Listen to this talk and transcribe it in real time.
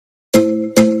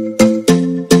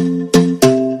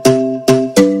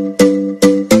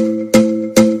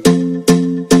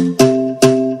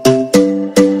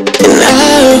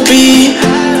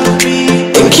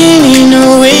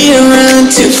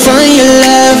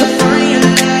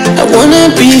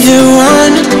wanna be the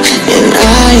one, and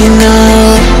I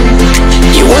know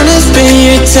you wanna spend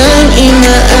your time in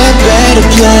a better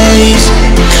place.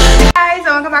 Guys, and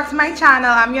welcome back to my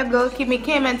channel. I'm your girl Kimani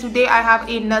Pierre, and today I have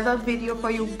another video for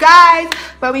you guys.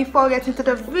 But before we get into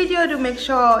the video, do make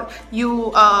sure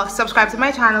you subscribe to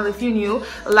my channel if you're new,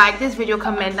 like this video,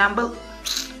 comment down below,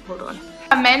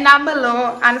 comment down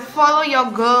below, and follow your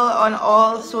girl on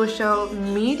all social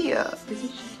media.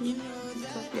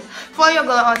 Follow your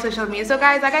girl on social media. So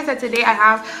guys, like I said, today I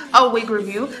have a wig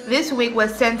review. This wig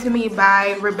was sent to me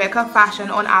by Rebecca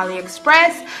Fashion on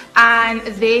AliExpress, and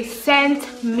they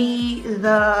sent me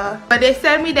their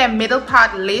middle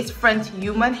part lace front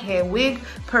human hair wig,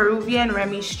 Peruvian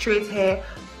Remy straight hair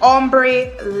ombre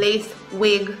lace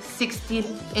wig, 16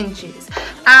 inches.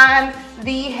 And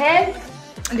the hair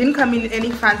didn't come in any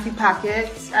fancy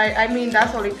packets. I mean,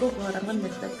 that's all it, oh god, I'm gonna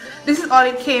mess up. This is all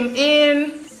it came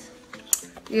in.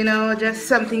 You know, just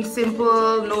something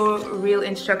simple, no real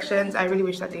instructions. I really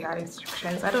wish that they had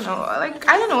instructions. I don't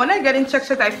know, when I get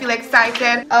instructions I feel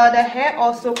excited. The hair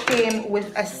also came with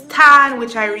a stand,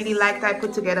 which I really liked. I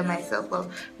put together myself.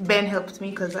 Well, Ben helped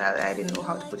me because I didn't know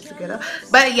how to put it together,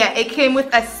 but yeah, it came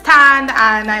with a stand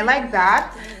and I like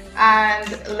that. And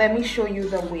let me show you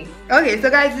the wig. Okay, so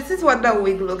guys, this is what the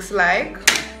wig looks like,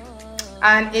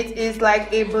 and it is like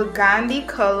a burgundy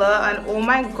color, and oh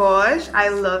my gosh, I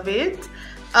love it.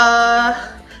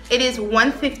 It is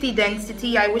 150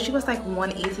 density. I wish it was like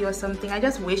 180 or something. I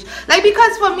just wish, like,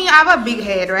 because for me, I have a big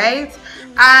head, right?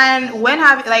 And when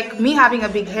having a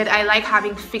big head, I like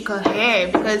having thicker hair,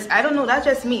 because I don't know, that's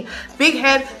just me. Big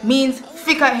head means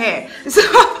thicker hair. So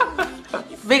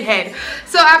big head.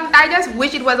 So I just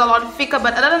wish it was a lot thicker,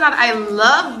 but other than that, I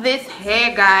love this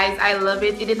hair, guys. I love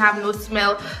it. It didn't have no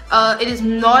smell. It is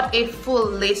not a full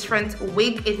lace front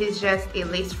wig. It is just a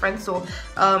lace front, so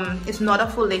it's not a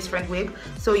full lace front wig.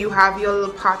 So you have your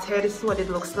little part here. This is what it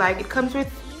looks like. It comes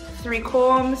with 3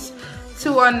 combs,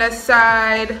 2 on the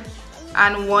side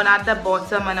and 1 at the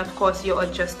bottom, and of course your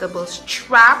adjustable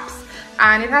straps.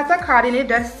 And it has a card in it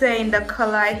that's saying the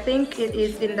color. I think it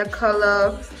is in the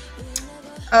color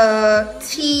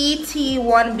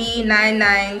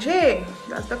TT1B99J.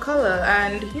 That's the color,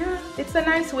 and yeah, it's a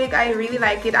nice wig. I really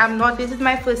like it. This is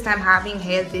my first time having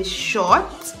hair this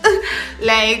short.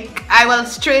 Like, I will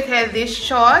straight hair this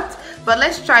short, but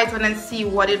let's try it on and see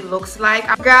what it looks like.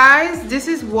 Guys, this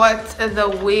is what the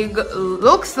wig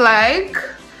looks like,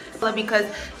 because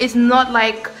it's not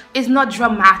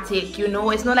dramatic, you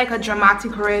know, it's not like a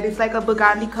dramatic red. It's like a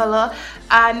burgundy color,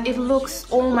 and it looks,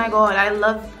 oh my god, I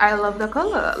love the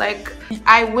color. Like,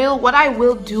 what I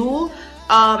will do,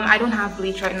 I don't have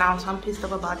bleach right now, so I'm pissed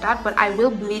off about that, but I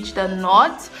will bleach the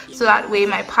knots so that way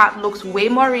my part looks way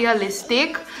more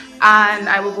realistic. And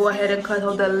I will go ahead and cut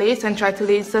out the lace and try to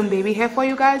lace some baby hair for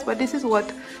you guys. But this is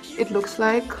what it looks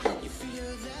like.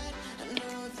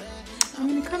 I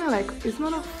mean, it kind of like, it's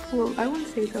not a full, I wouldn't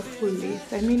say it's a full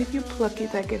lace. I mean, if you pluck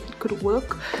it, I guess it could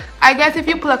work. I guess if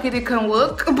you pluck it, it can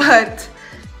work. But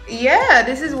yeah,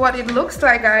 this is what it looks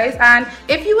like, guys. And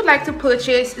if you would like to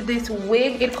purchase this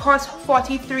wig, it costs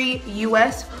 $43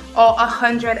 US or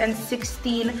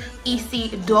 116 EC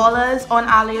dollars on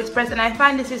AliExpress, and I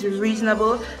find this is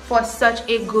reasonable for such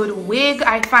a good wig.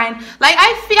 I find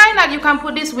that you can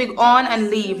put this wig on and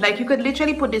leave. Like, you could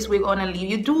literally put this wig on and leave.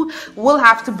 You will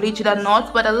have to bleach the knots,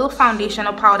 but a little foundation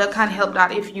or powder can help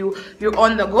that if you're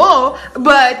on the go.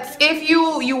 But if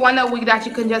you want a wig that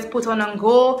you can just put on and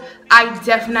go, I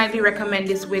definitely recommend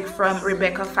this wig from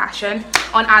Rebecca Fashion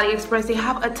on AliExpress. They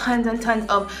have a tons and tons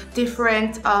of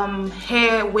different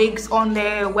hair wigs on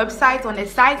their website, on their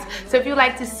sites. So if you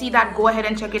like to see that, go ahead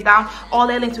and check it down. All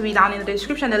their links will be down in the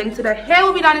description. The link to the hair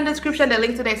will be down in the description. The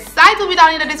link to their site will be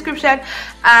down in the description.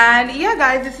 And yeah,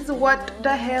 guys, this is what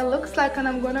the hair looks like, and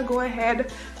I'm gonna go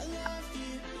ahead.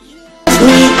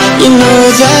 You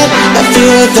know that, I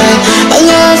feel that, I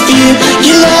love you,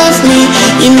 you love me.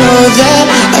 You know that,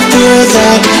 I feel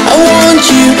that, I want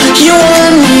you, you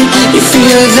want me. You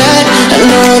feel that, I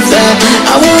know that,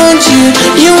 I want you,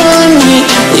 you want me.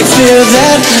 You feel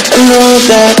that, I know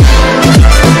that.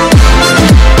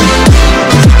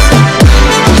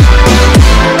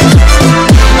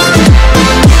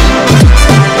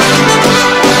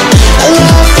 I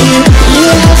love you, you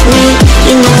love me.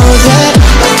 You know that,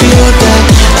 I feel that.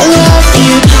 I love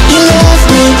you, you love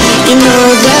me. You know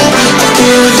that, I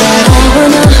feel that. I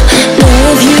wanna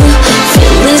love you,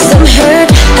 feeling some hurt.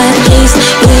 At least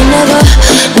you never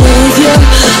leave your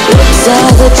words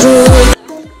are the truth.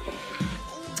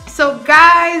 So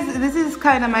guys, this is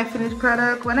kind guys on my finished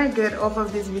product. When I get off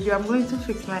of this video, I'm going to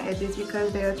fix my edges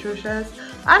because they're atrocious.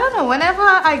 I don't know, whenever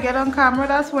I get on camera,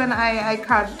 that's when I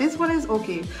can't. This one is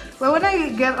okay, but when I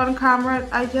get on camera,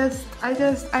 I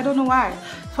don't know why.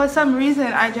 For some reason,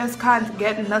 I just can't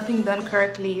get nothing done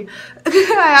correctly.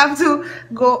 I have to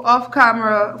go off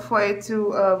camera for it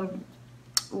to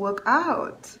work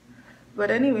out. But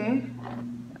anyway,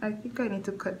 I think I need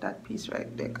to cut that piece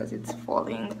right there because it's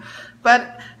falling.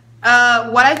 But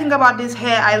what I think about this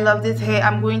hair, I love this hair.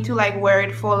 I'm going to like wear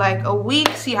it for like a week,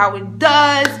 see how it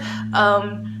does,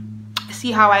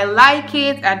 see how I like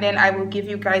it, and then I will give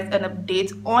you guys an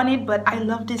update on it. But I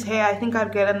love this hair. I think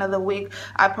I'd get another wig.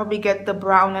 I'd probably get the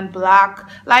brown and black.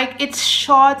 Like, it's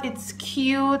short, it's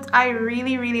cute. I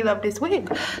really love this wig.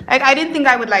 Like, I didn't think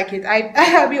I would like it.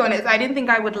 I'll be honest, I didn't think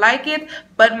I would like it,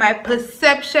 but my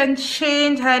perception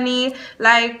changed, honey.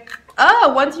 Like,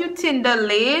 once you thin the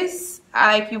lace,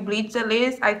 like you bleach the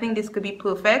lace, I think this could be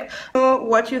perfect. So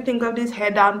what you think of this hair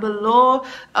down below.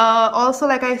 Also,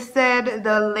 like I said,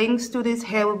 the links to this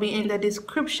hair will be in the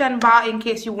description bar in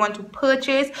case you want to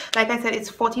purchase. Like I said, it's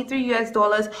 $43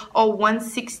 US or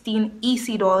 116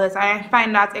 EC dollars. I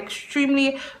find that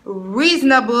extremely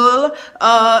reasonable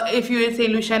if you're in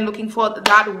St. Lucia looking for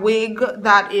that wig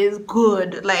that is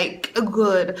good, like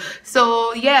good.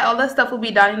 So yeah, all the stuff will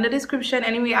be down in the description.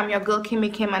 Anyway, I'm your girl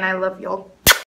Kimmy Kim, and I love y'all.